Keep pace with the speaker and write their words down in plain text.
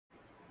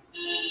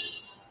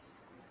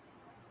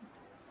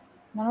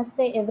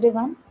Namaste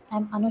everyone.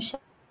 I'm Anusha,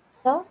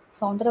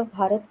 founder of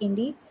Bharat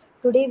Indie.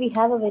 Today we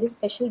have a very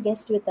special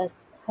guest with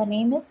us. Her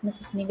name is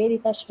Mrs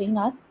Nivedita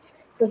Srinath.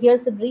 So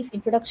here's a brief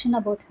introduction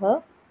about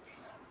her.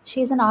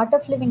 She is an art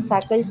of living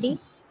faculty,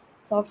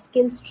 soft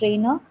skills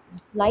trainer,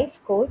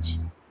 life coach,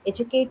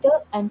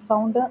 educator and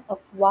founder of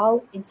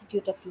Wow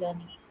Institute of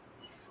Learning.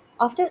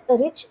 After a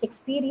rich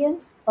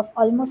experience of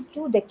almost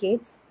 2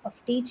 decades of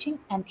teaching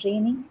and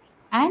training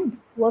and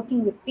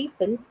working with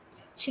people,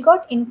 she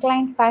got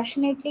inclined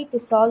passionately to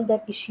solve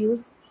their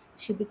issues.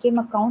 She became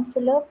a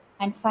counselor,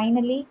 and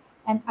finally,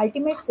 an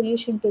ultimate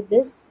solution to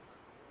this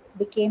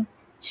became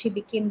she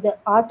became the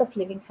art of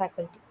living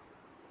faculty.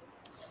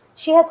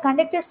 She has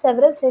conducted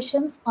several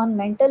sessions on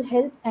mental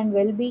health and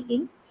well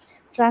being,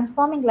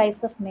 transforming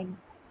lives of many.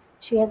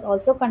 She has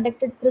also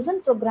conducted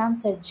prison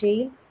programs at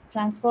jail,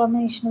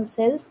 transformational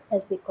cells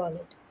as we call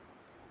it.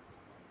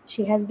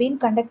 She has been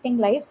conducting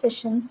live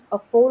sessions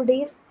of 4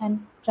 days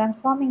and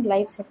transforming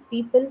lives of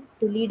people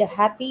to lead a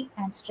happy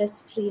and stress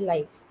free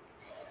life.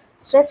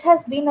 Stress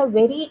has been a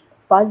very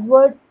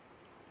buzzword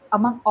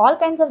among all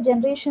kinds of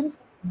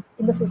generations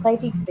in the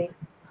society today.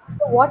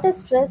 So, what is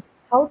stress?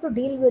 How to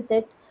deal with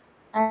it?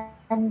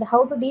 And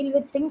how to deal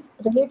with things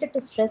related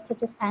to stress,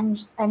 such as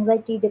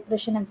anxiety,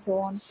 depression, and so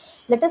on.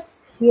 Let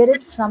us hear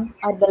it from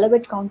our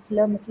beloved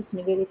counselor, Mrs.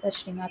 Nivedita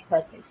Srinath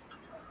herself.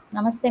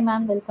 Namaste,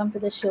 ma'am. Welcome to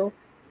the show.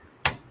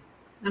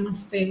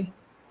 Namaste.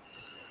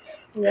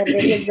 We are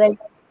very excited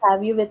to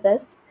have you with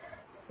us.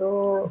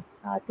 So,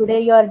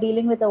 today you are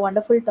dealing with a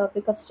wonderful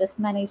topic of stress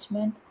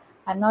management.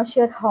 I'm not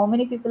sure how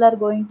many people are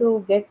going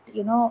to get,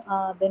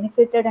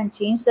 benefited and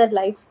change their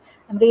lives.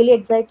 I'm really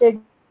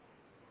excited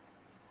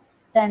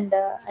and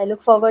I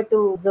look forward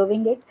to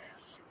observing it.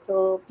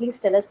 So, please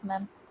tell us,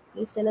 ma'am.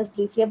 Please tell us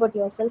briefly about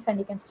yourself and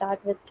you can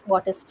start with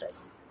what is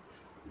stress.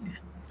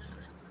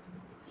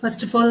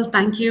 First of all,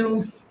 thank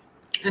you,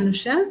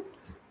 Anusha,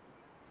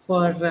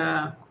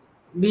 for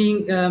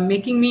being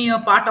making me a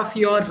part of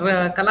your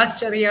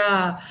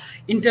Kalashcharya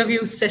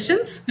interview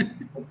sessions,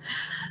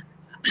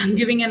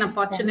 giving an Thank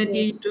you.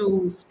 opportunity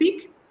to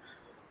speak.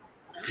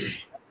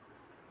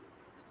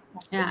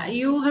 Yeah,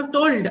 you have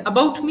told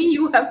about me.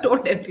 You have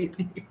told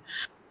everything.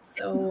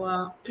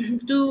 So,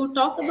 to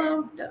talk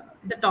about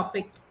the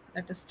topic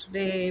that is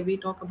today, we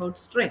talk about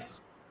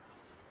stress.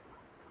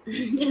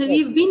 Yeah, Right.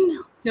 we've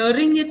been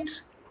hearing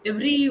it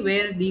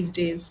everywhere these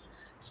days.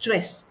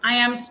 Stress. I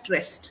am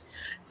stressed.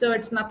 So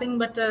it's nothing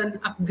but an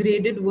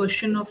upgraded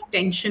version of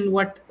tension,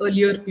 what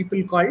earlier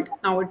people called.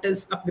 Now it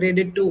is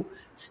upgraded to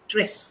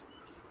stress.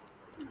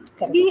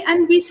 Correct.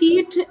 We see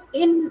it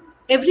in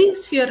every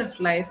sphere of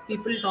life.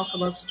 People talk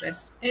about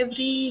stress.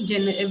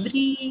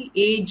 Every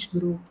age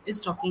group is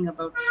talking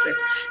about stress.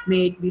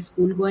 May it be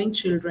school going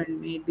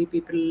children, may it be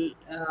people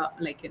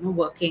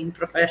working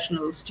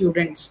professionals,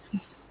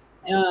 students,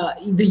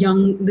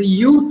 the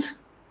youth.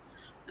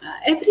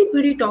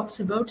 Everybody talks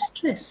about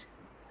stress.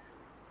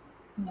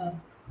 Hmm.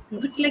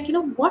 But Yes.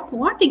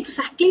 what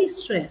exactly is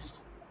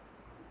stress?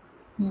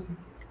 Hmm.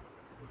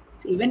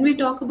 See, when we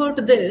talk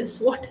about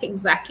this, what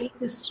exactly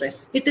is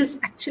stress? It is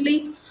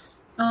actually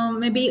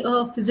maybe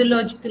a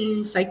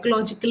physiological,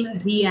 psychological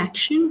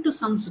reaction to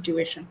some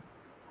situation.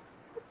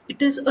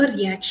 It is a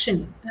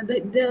reaction.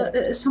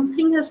 Correct.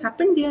 Something has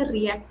happened. They are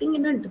reacting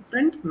in a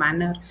different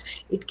manner.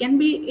 It can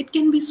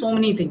be so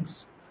many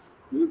things.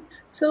 Hmm.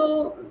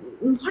 So,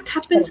 what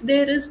happens Correct.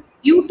 there is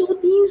due to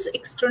these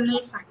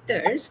external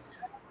factors,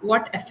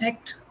 what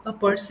affect a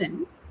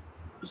person,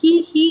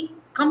 he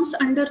comes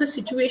under a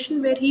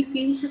situation where he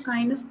feels a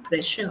kind of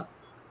pressure.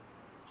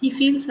 He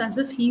feels as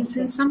if he's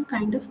in Okay. some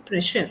kind of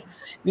pressure,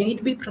 may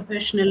it be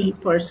professional,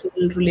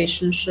 personal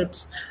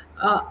relationships,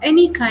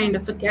 any kind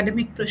of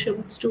academic pressure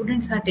what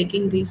students are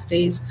taking these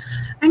days,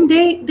 and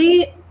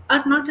they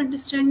are not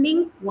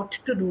understanding what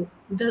to do.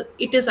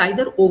 It is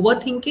either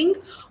overthinking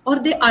or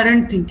they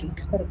aren't thinking.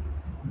 Correct.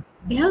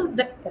 Yeah,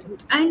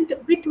 Correct. and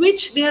with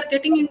which they are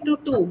getting into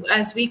two,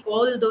 as we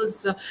call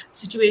those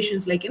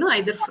situations, like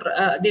either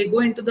they go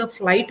into the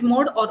flight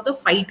mode or the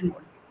fight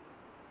mode.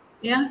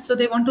 Yeah, so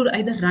they want to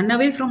either run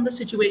away from the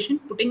situation,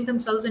 putting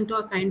themselves into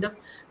a kind of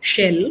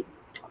shell,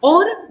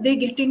 or they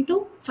get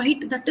into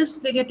fight, that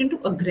is, they get into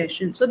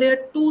aggression. So there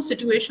are two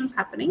situations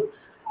happening.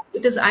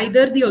 It is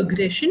either the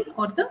aggression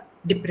or the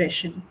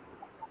depression.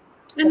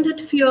 And that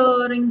Correct.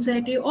 fear,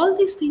 anxiety, all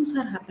these things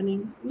are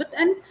happening.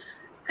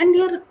 And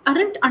they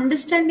aren't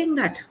understanding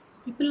that.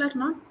 People are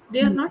not,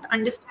 they are Hmm. not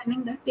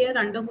understanding that they are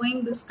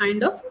undergoing this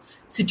kind of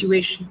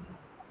situation.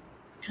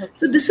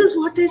 So Okay. this is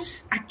what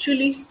is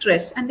actually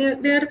stress, and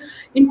they're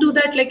into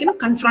that,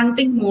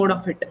 confronting mode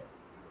of it.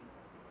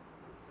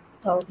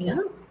 Okay.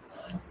 Yeah.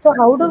 So,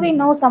 how do we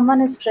know someone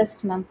is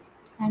stressed, ma'am?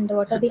 And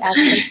what are the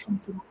aspects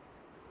and symptoms?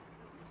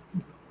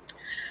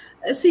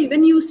 See,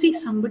 when you see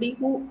somebody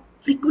who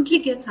frequently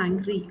gets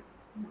angry,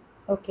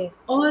 Okay.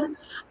 or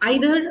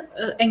either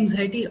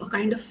anxiety or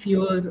kind of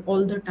fear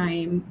all the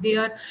time, they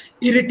are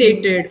Hmm.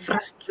 irritated,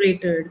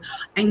 frustrated,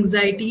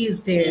 anxiety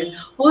is there,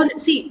 or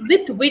see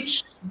with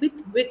which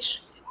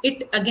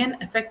it again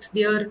affects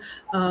their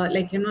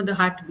the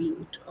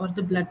heartbeat or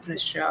the blood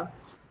pressure.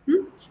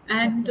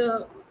 And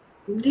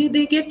Okay.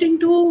 they get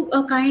into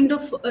a kind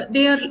of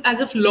they are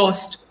as if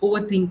lost,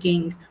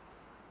 overthinking.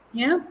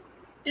 Yeah.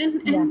 Yeah.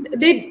 And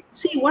they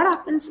see what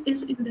happens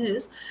is in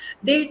this,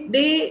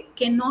 they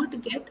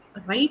cannot get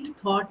right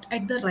thought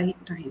at the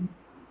right time.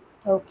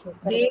 Okay.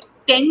 They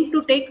Correct. tend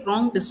to take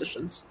wrong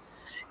decisions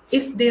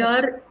if they Okay.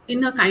 are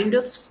in a kind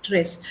of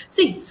stress.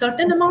 See,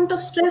 certain amount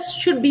of stress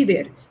should be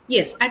there.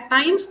 Yes, at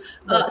times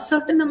Right.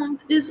 certain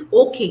amount is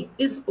okay.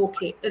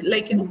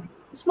 Mm.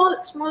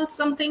 Small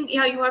something,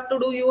 yeah, you have to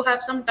do, you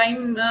have some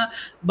time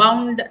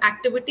bound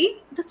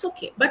activity, that's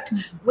okay. But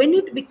when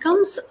it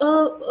becomes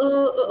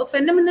a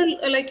phenomenal,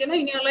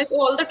 in your life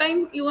all the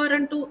time you are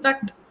into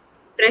that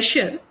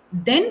pressure,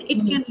 then it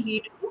Mm. can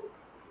lead to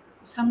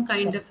some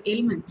kind Correct. of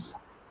ailments.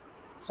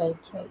 Right,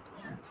 right.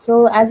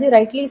 So, as you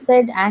rightly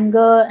said,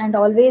 anger and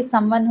always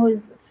someone who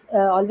is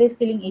always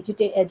feeling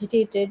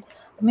agitated,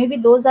 maybe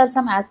those are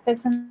some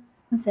aspects and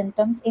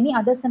symptoms. Any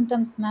other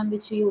symptoms, ma'am,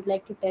 which you would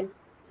like to tell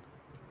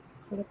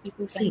so that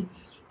people can. See,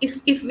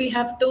 if we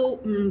have to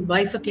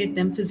bifurcate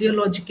them,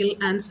 physiological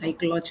and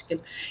psychological.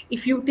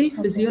 If you take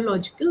Okay,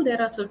 physiological, there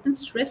are certain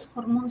stress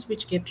hormones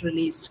which get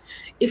released.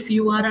 If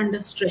you are okay, under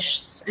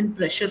stress and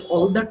pressure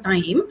all the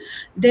time,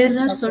 there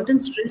are okay,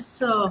 certain stress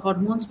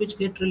hormones which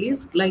get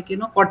released, like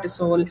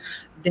cortisol,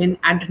 then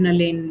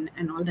adrenaline,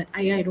 and all that.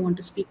 I don't want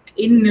to speak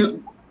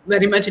in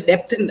very much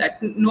depth in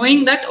that.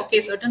 Knowing that,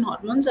 okay, certain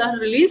hormones are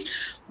released,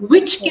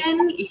 which okay,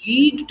 can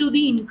lead to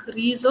the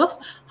increase of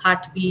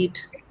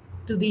heartbeat,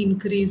 to the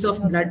increase of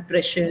okay. blood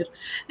pressure,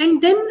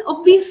 and then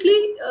obviously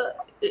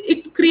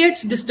it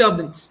creates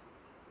disturbance.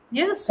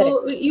 Yeah, Correct.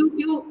 so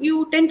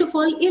you tend to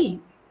fall ill.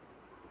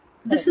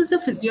 This Correct. is the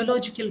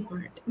physiological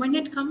part. When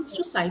it comes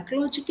to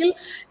psychological,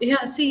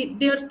 yeah, see,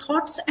 their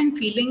thoughts and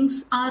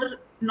feelings are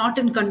not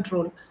in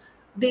control.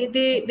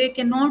 They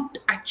cannot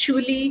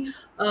actually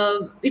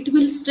it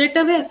will straight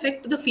away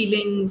affect the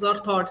feelings or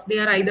thoughts. They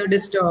are either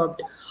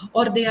disturbed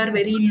or they are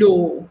very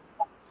low,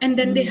 and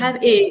then they Mm.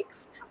 have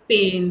aches,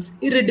 pains,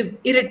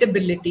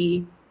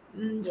 irritability.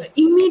 Yes.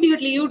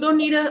 Immediately, you don't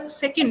need a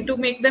second to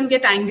make them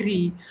get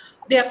angry.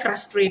 They are True.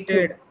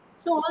 frustrated.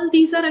 So all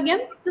these are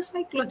again the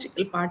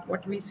psychological part,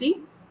 what we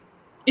see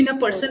in a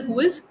person Okay. who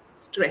is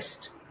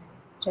stressed.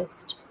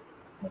 Stressed.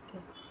 Okay.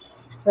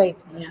 Right.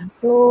 Yeah.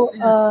 So,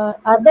 Yeah.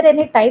 are there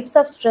any types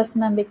of stress,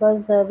 ma'am?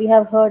 Because we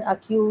have heard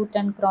acute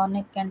and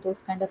chronic and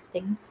those kind of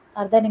things.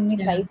 Are there any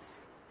Yeah.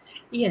 types?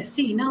 Yes,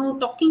 see, now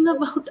talking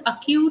about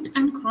acute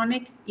and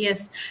chronic,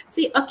 yes.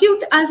 See,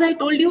 acute, as I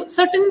told you,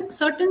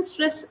 certain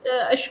stress,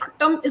 short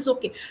term is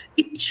okay.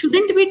 It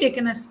shouldn't be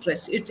taken as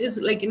stress. It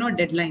is like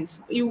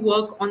deadlines. You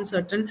work on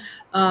certain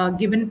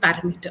given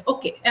parameter.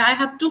 Okay, I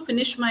have to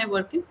finish my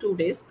work in 2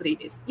 days, 3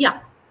 days.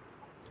 Yeah,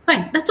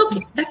 fine, that's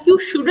okay. That you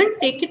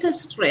shouldn't take it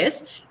as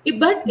stress,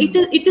 but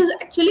Mm. it is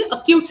actually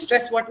acute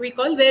stress, what we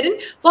call, wherein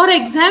for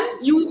exam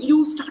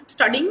you start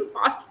studying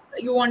fast,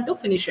 you want to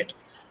finish it. Mm.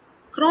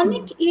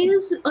 Chronic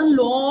is a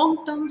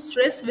long term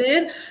stress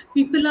where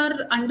people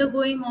are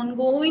undergoing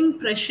ongoing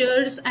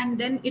pressures, and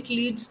then it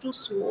leads to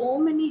so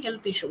many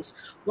health issues,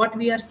 what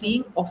we are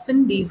seeing Okay.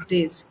 often these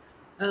days.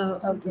 uh,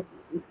 Okay.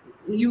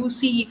 you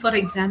see, for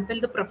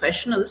example, the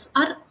professionals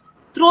are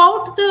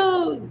throughout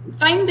the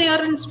time they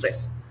are in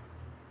stress,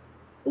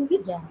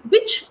 with Yeah.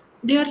 which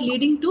they are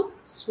leading to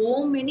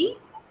so many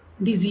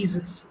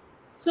diseases.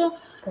 So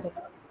Correct.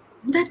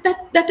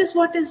 that is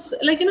what is,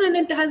 and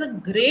it has a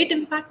great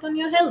impact on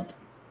your health.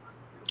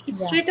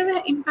 It's Yeah. straight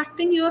away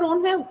impacting your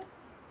own health.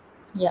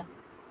 Yeah.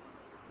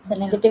 It's a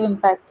Yeah. negative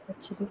impact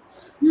actually.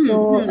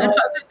 So, It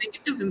has a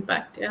negative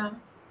impact. Yeah.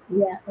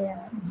 yeah,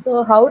 yeah.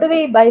 So, how do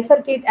we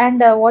bifurcate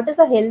and what is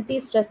a healthy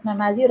stress,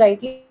 ma'am? As you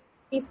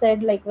rightly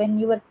said, like when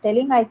you were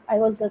telling, I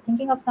was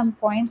thinking of some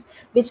points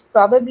which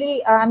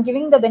probably I'm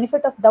giving the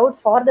benefit of doubt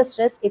for the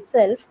stress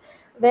itself,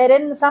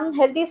 wherein some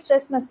healthy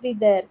stress must be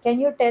there. Can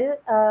you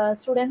tell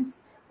students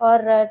or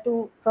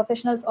to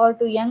professionals or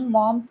to young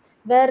moms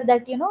where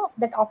that,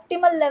 that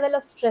optimal level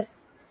of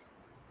stress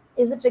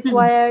is it Hmm.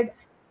 required?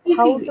 See,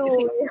 How see, see, to.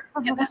 see.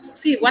 Yeah,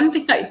 see, one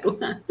thing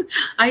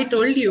I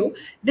told you,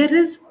 there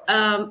is,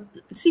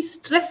 see,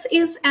 stress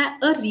is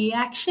a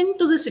reaction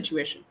to the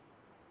situation.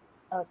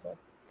 Okay,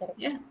 correct.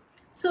 Yeah.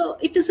 So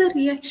it is a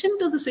reaction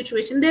to the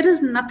situation. There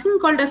is nothing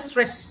called as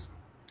stress,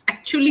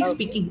 actually Okay,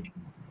 speaking.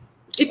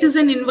 It is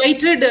okay, an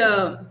invited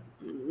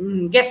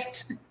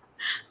guest.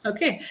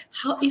 Okay.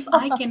 How, if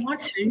I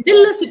cannot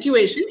handle yeah, a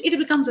situation, it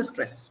becomes a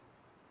stress.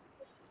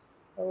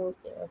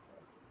 okay, okay,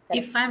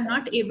 correct, If I'm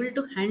correct. not able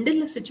to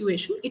handle a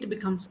situation, it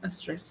becomes a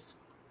stress.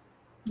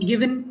 Hmm.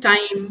 Given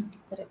time.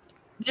 Correct.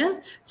 Yeah.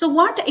 So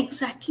what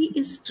exactly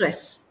is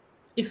stress?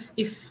 If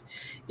if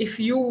if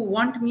you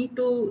want me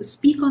to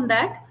speak on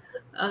that,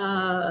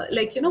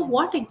 like,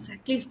 what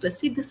exactly is stress.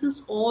 See, this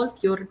is all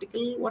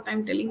theoretical, what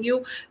I'm telling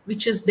you,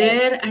 which is Correct.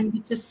 there and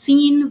which is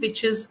seen,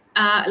 which is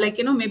like,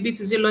 maybe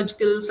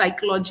physiological,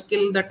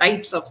 psychological, the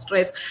types of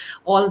stress,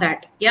 all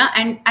that. Yeah.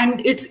 And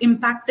its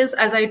impact is,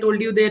 as I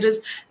told you, there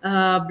is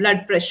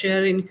blood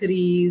pressure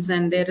increase,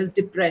 and there is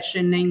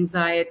depression,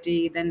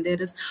 anxiety, then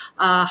there is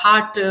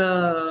heart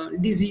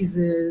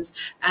diseases,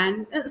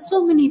 and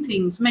so many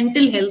things,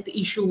 mental health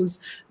issues,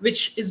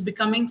 which is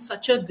becoming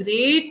such a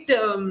great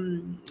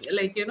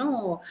like,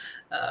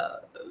 uh,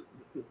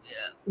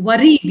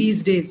 worry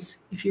these days,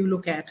 if you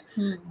look at.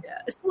 Hmm.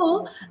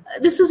 So Yes,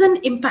 ma'am. this is an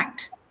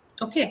impact.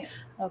 Okay.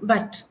 Okay.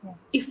 But Yeah.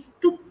 if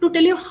to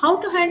tell you how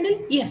to handle,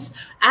 yes,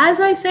 as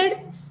I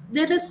said,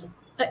 there is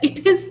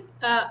it is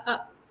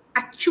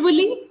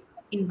actually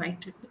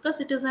invited, because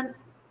it is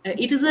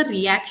a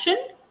reaction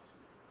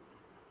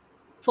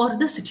for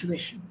the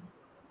situation.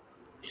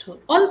 True.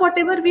 All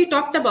whatever we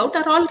talked about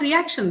are all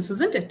reactions,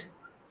 isn't it?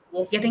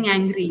 Yes, Getting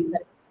ma'am. angry,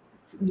 Correct.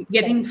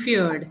 getting Correct.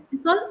 feared,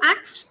 it's all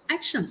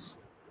actions.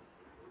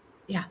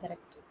 Yeah.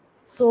 Correct.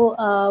 So,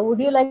 would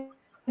you like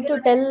to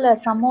tell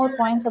some more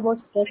points about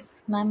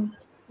stress, ma'am?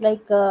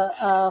 Like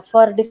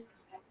for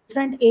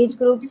different age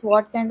groups,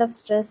 what kind of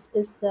stress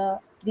is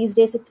these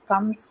days it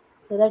comes,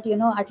 so that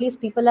at least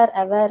people are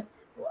aware.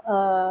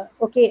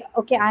 Okay,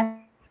 I'm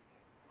aware of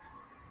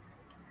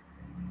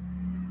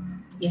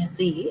the Yeah,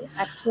 see,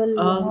 actual,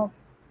 um,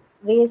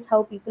 ways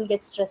how people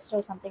get stressed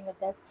or something like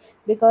that.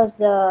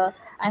 Because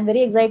I'm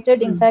very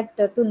excited, in hmm. fact,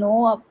 to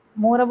know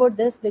more about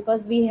this,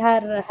 because we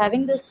are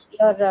having this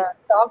your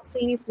talk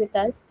series with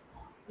us.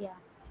 Yeah.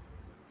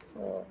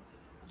 So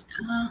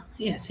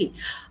Yeah, see,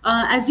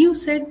 as you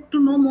said, to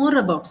know more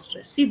about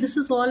stress. See, this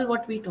is all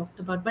what we talked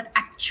about. But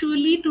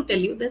actually, to tell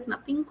you, there's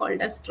nothing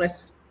called as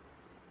stress.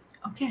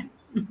 Okay.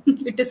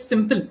 It is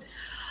simple. hmm,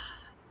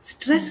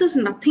 Stress is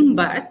nothing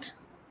but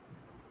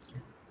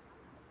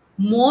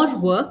more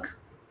work,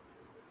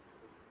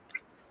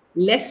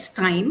 less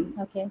time,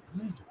 okay.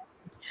 Mm-hmm.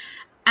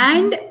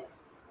 and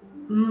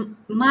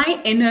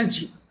my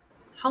energy.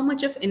 How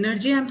much of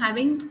energy I'm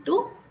having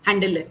to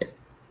handle it.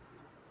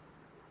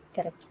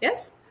 Correct.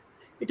 Yes,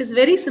 it is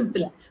very Yeah.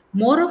 simple.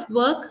 More of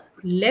work,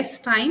 less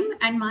time,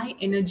 and my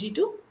energy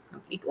to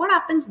complete. What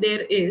happens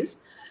there is,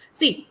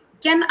 see,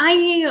 can I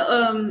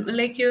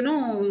like,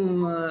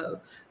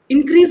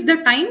 increase the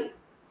time?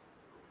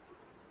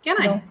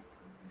 Can I No.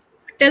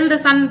 tell the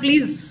sun,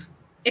 please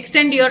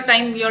extend your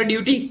time, your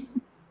duty?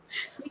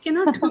 We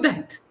cannot do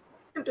that,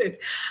 isn't it?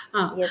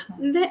 Yes,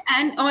 ma'am.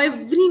 And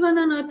everyone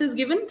on earth is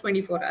given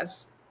 24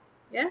 hours.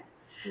 Yeah.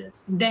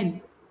 Yes.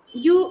 Then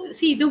you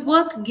see the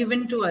work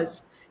given to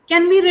us.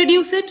 Can we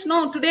reduce it?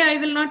 No, today I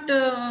will not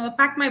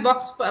pack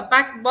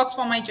box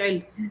for my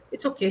child.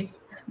 It's okay.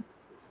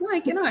 No, I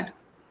cannot. Not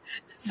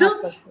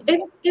So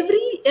possible.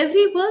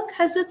 every work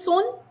has its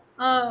own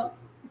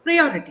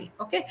priority.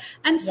 Okay,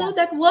 and so Yeah.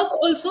 that work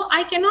also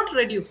I cannot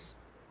reduce.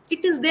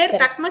 It is there,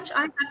 Correct. that much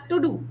I have to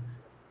do.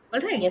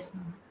 All right. Yes,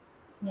 ma'am.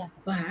 Yeah.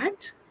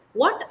 But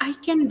what I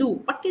can do,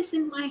 what is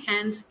in my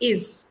hands,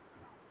 is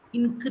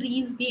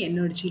increase the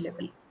energy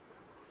level.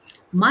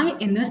 My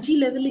energy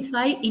level, if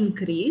I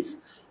increase,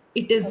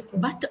 it is Okay.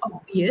 but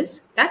obvious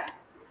that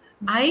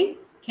I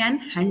can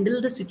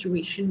handle the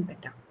situation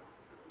better.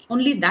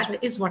 Only that True.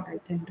 is what I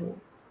can do.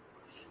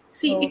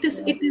 See, it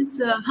is Okay. it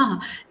is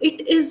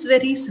it is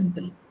very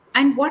simple.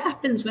 And what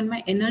happens when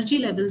my energy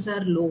levels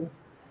are low?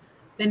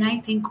 When I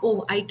think,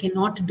 oh, I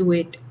cannot do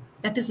it,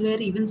 that is where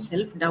even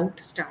self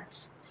doubt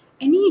starts.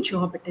 Any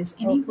job it is,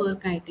 any Okay.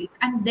 work I take,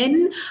 and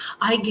then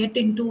I get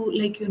into,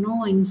 like,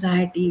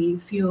 anxiety,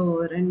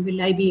 fear, and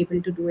will I be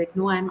able to do it?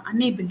 No, I'm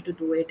unable to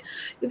do it.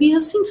 We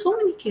have seen so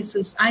many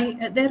cases.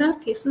 There are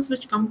cases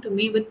which come to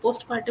me with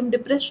postpartum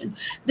depression.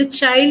 The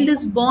child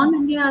is born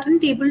and they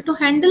aren't able to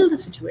handle the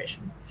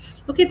situation.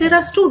 Okay, there are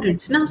Correct.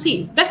 students. Now,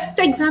 see, best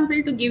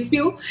example to give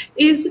you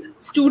is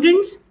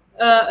students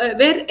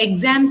where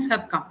exams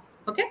have come.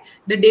 Okay,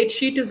 the date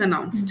sheet is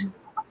announced. Mhm.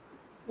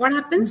 What Mhm.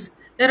 happens?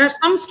 There are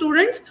some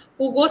students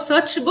who go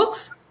search books,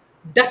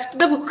 dust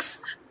the books,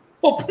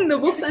 open the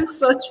books, and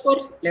search for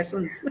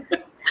lessons.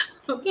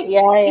 Okay,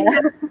 Yeah, in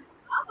yeah.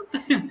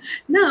 that,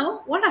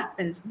 now what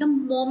happens? The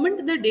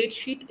moment the date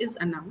sheet is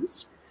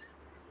announced,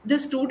 the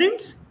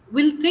students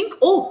will think,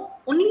 oh,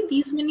 only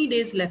these many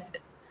days left,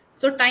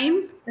 so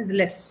time is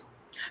less.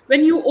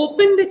 When you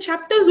open the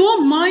chapters,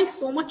 oh my,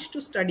 so much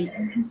to study,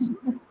 so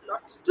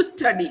lots to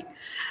study.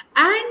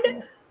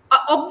 And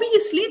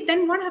obviously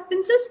then what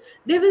happens is,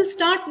 they will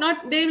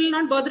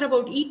not bother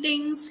about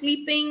eating,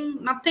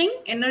 sleeping, nothing.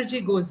 Energy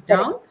goes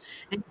Correct. down,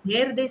 and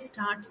here they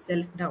start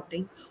self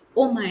doubting.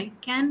 Oh my,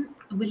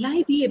 will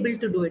I be able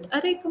to do it?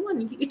 Array, come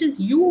on, it is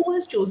you who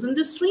has chosen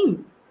the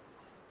stream.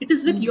 It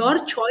is with Mm.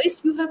 your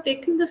choice you have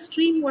taken the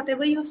stream,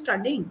 whatever you're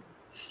studying.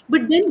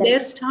 But then Correct.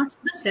 there starts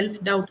the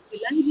self doubt.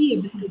 Will I be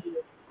able to do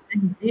it?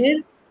 And there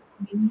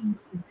many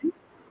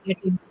students get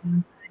into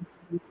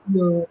anxiety,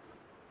 fear,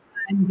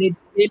 and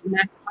they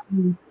lack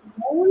sleep.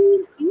 All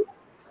things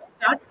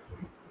start.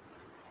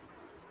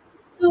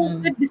 So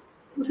Mm. that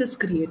disturbance is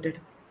created.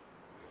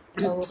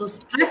 So Okay.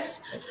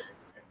 stress.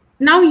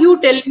 Now you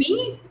tell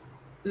me,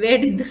 where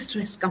did the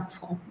stress come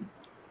from?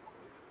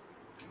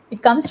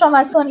 It comes from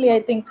us only,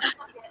 I think.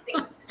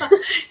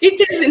 It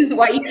is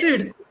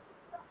invited,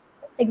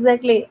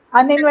 Exactly.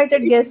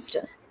 Uninvited guest.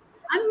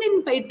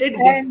 uninvited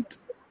And guest.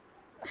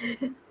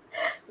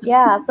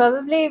 yeah,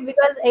 probably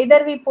because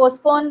either we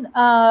postpone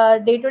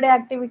day-to-day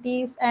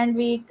activities and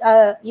we,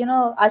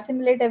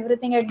 assimilate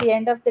everything at the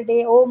end of the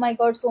day. Oh my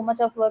God, so much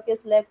of work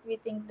is left. We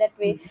think that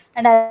way.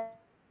 And as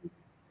you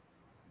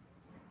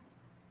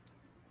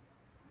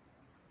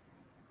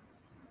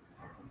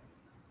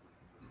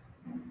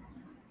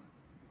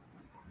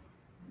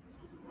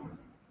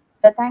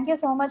said, thank you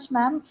so much,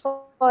 ma'am,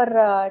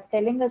 for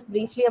telling us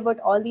briefly about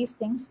all these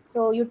things.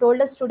 So, you told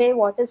us today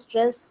what is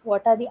stress,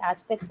 what are the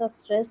aspects of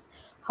stress,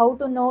 how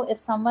to know if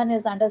someone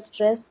is under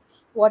stress,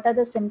 what are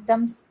the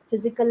symptoms,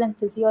 physical and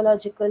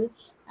physiological,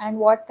 and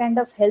what kind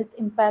of health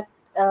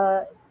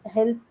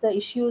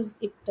issues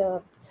it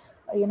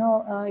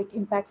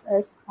impacts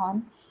us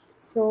on.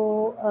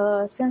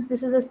 So, since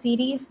this is a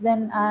series,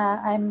 then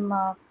I'm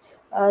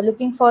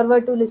looking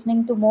forward to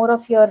listening to more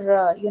of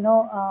your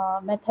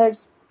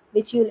methods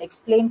which you'll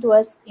explain to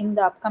us in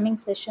the upcoming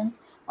sessions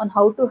on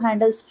how to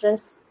handle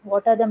stress,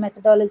 what are the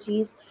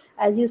methodologies.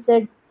 As you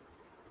said,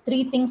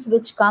 three things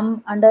which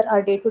come under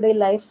our day-to-day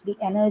life: the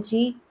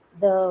energy,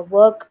 the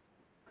work,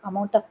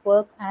 amount of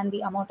work, and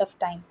the amount of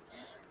time.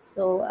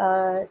 So,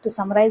 to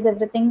summarize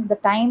everything, the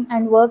time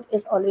and work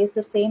is always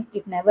the same.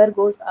 It never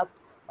goes up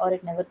or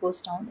it never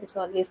goes down. It's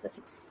always the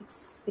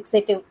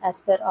fixative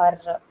as per our,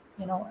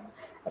 you know,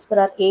 as per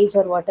our age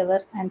or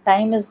whatever. And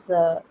time is,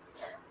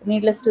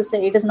 needless to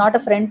say, it is not a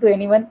friend to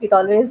anyone. It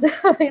always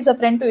is a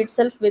friend to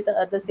itself with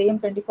the same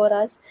 24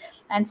 hours.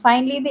 And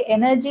finally, the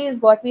energy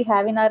is what we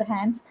have in our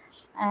hands.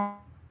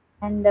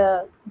 And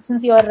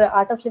since you're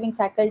Art of Living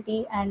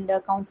faculty and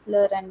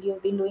counselor, and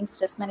you've been doing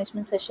stress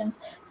management sessions,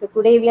 so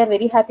today we are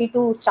very happy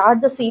to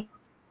start the series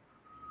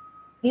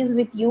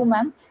with you,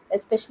 ma'am,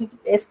 especially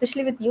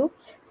with you.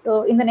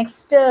 So in the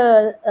next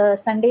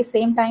Sunday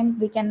same time,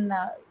 we can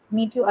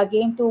meet you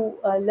again to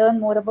learn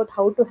more about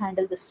how to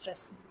handle the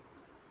stress.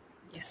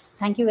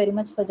 Thank Yes. you very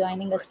much for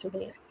joining us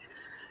today.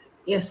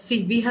 Yes.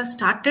 See, we have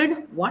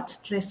started what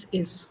stress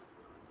is.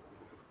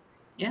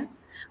 Yeah.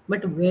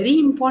 But very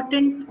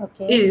important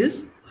Okay.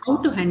 is how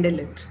to handle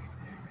it.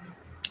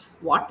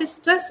 What is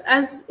stress?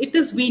 As it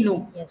is, we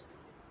know.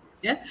 Yes.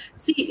 Yeah.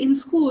 See, in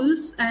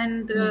schools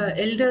and Hmm.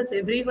 elders,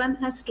 everyone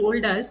has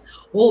told us,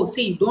 oh,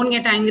 see, don't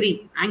get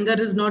angry. Anger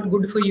is not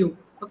good for you.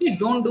 Okay,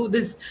 don't do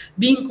this.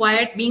 Being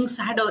quiet, being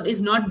sad or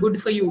is not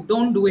good for you.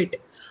 Don't do it.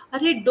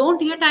 Alright, don't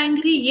get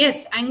angry.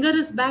 Yes, anger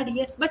is bad.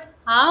 Yes, but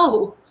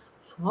how?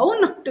 How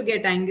not to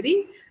get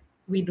angry?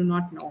 We do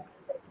not know.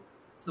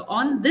 So,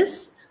 on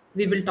this,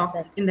 we will talk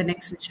Exactly. in the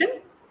next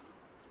session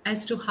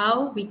as to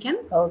how we can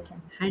Okay.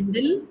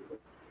 handle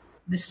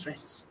the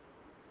stress.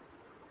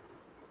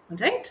 All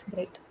right?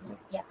 Great. Great.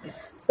 Yeah.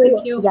 Yes. Thank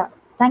So, you. yeah,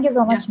 thank you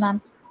so Yeah. much,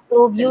 ma'am. So,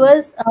 Tell me.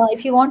 viewers,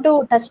 if you want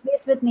to touch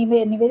base with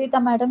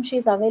Nivedita, madam, she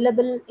is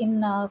available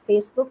in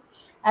Facebook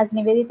as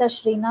Nivedita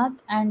Srinath,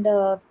 and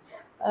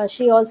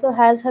she also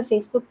has her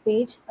Facebook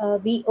page,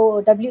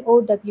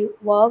 WOW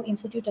Wow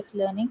Institute of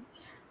Learning.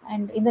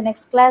 And in the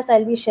next class,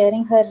 I'll be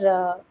sharing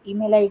her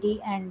email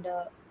ID and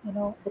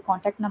the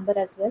contact number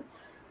as well.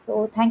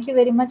 So, thank you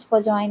very much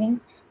for joining,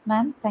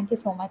 ma'am. Thank you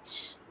so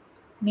much.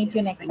 Meet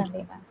you Yes. next Thank you.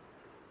 Sunday, ma'am.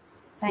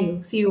 See Thank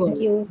you. See you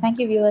you. all. Thank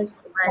you,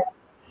 viewers. Bye.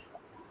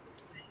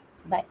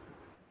 Bye.